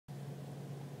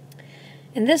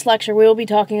In this lecture, we will be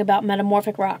talking about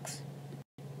metamorphic rocks.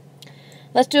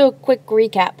 Let's do a quick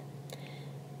recap.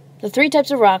 The three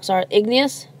types of rocks are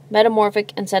igneous,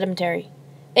 metamorphic, and sedimentary.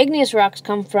 Igneous rocks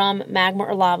come from magma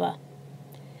or lava.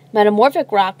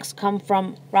 Metamorphic rocks come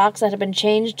from rocks that have been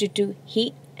changed due to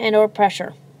heat and or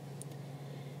pressure.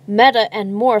 Meta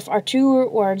and morph are two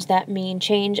words that mean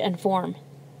change and form.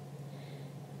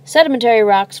 Sedimentary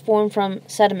rocks form from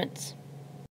sediments.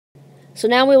 So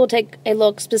now we will take a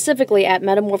look specifically at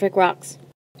metamorphic rocks.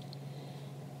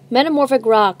 Metamorphic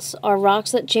rocks are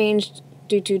rocks that change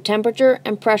due to temperature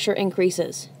and pressure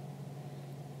increases.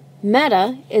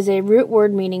 Meta is a root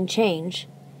word meaning change,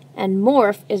 and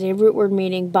morph is a root word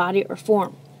meaning body or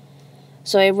form.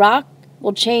 So a rock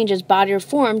will change its body or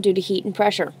form due to heat and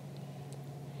pressure.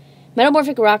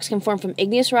 Metamorphic rocks can form from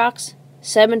igneous rocks,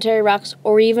 sedimentary rocks,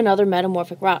 or even other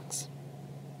metamorphic rocks.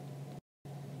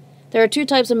 There are two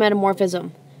types of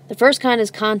metamorphism. The first kind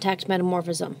is contact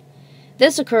metamorphism.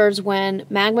 This occurs when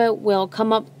magma will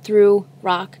come up through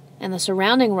rock and the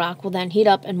surrounding rock will then heat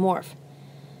up and morph.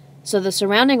 So the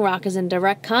surrounding rock is in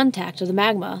direct contact with the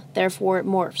magma, therefore it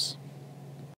morphs.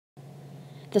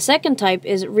 The second type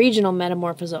is regional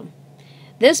metamorphism.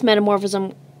 This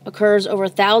metamorphism occurs over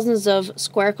thousands of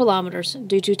square kilometers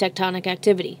due to tectonic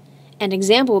activity. An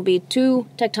example would be two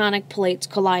tectonic plates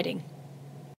colliding.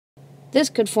 This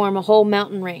could form a whole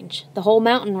mountain range. The whole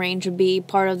mountain range would be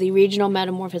part of the regional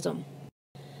metamorphism.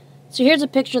 So here's a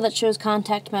picture that shows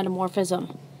contact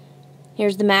metamorphism.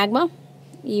 Here's the magma,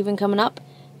 even coming up.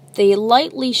 The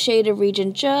lightly shaded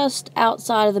region just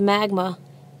outside of the magma,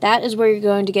 that is where you're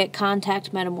going to get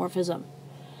contact metamorphism.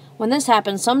 When this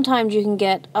happens, sometimes you can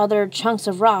get other chunks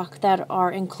of rock that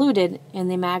are included in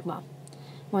the magma.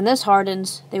 When this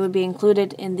hardens, they would be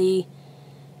included in the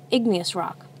igneous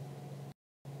rock.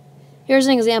 Here's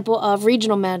an example of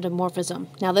regional metamorphism.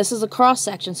 Now this is a cross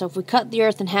section, so if we cut the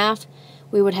earth in half,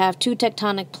 we would have two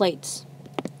tectonic plates.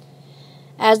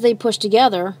 As they push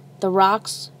together, the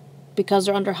rocks, because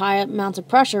they're under high amounts of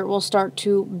pressure, will start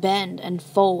to bend and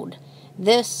fold.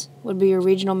 This would be a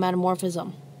regional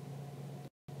metamorphism.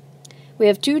 We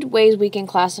have two ways we can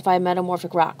classify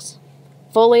metamorphic rocks: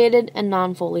 foliated and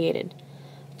non-foliated.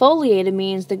 Foliated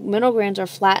means the mineral grains are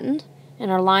flattened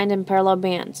and are lined in parallel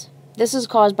bands. This is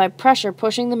caused by pressure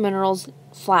pushing the minerals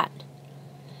flat.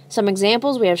 Some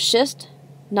examples, we have schist,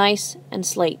 gneiss, and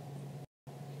slate.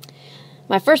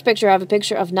 My first picture, I have a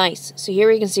picture of gneiss. So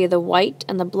here you can see the white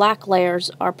and the black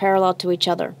layers are parallel to each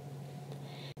other.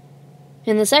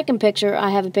 In the second picture, I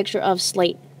have a picture of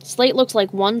slate. Slate looks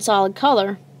like one solid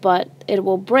color, but it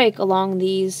will break along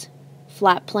these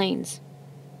flat planes.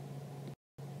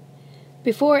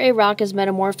 Before a rock is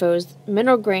metamorphosed,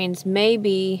 mineral grains may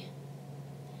be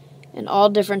in all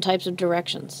different types of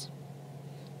directions.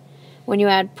 When you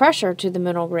add pressure to the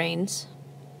mineral grains,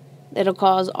 it'll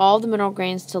cause all the mineral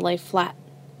grains to lay flat.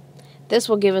 This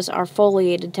will give us our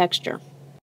foliated texture.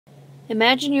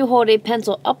 Imagine you hold a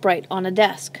pencil upright on a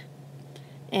desk,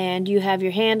 and you have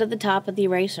your hand at the top of the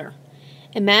eraser.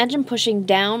 Imagine pushing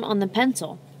down on the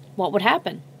pencil. What would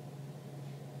happen?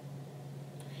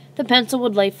 The pencil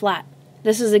would lay flat.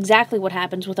 This is exactly what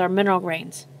happens with our mineral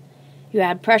grains. You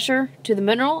add pressure to the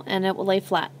mineral and it will lay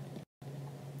flat.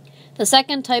 The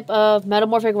second type of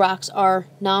metamorphic rocks are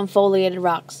non-foliated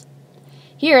rocks.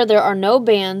 Here there are no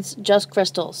bands, just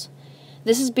crystals.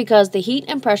 This is because the heat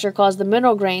and pressure cause the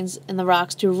mineral grains in the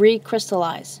rocks to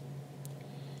recrystallize.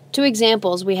 Two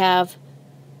examples we have: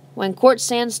 when quartz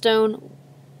sandstone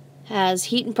has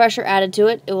heat and pressure added to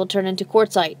it, it will turn into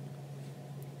quartzite.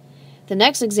 The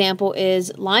next example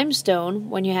is limestone.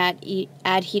 When you add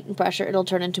heat and pressure, it'll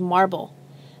turn into marble.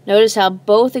 Notice how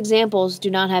both examples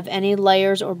do not have any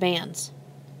layers or bands.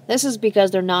 This is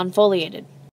because they're non-foliated.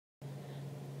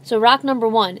 So rock number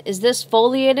 1, is this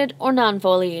foliated or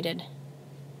non-foliated?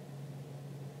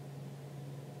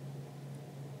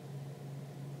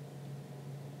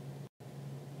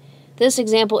 This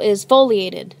example is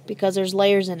foliated because there's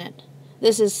layers in it.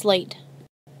 This is slate.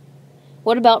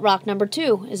 What about rock number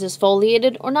 2? Is this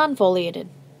foliated or non-foliated?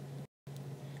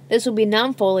 This will be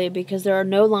non-foliated because there are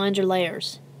no lines or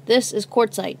layers. This is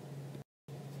quartzite.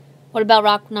 What about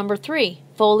rock number 3?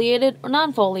 Foliated or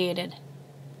non-foliated?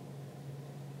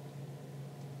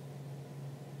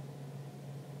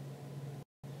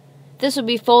 This would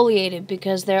be foliated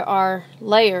because there are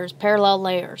layers, parallel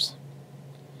layers.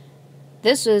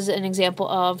 This is an example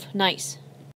of gneiss.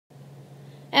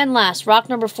 And last, rock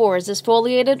number 4, is this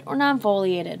foliated or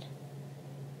non-foliated?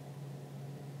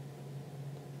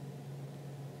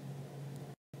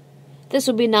 This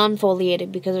would be non-foliated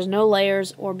because there's no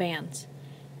layers or bands.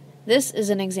 This is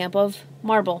an example of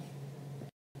marble.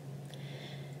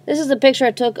 This is a picture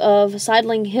I took of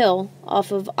Sidling Hill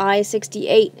off of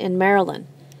I-68 in Maryland.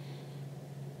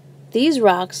 These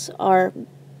rocks are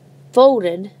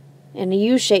folded in a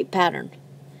U-shaped pattern.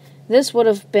 This would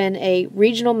have been a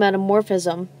regional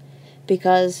metamorphism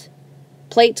because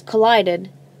plates collided,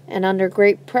 and under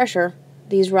great pressure,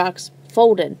 these rocks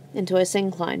folded into a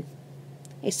syncline.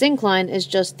 A syncline is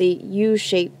just the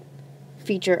U-shaped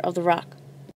feature of the rock.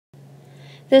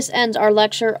 This ends our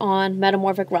lecture on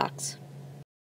metamorphic rocks.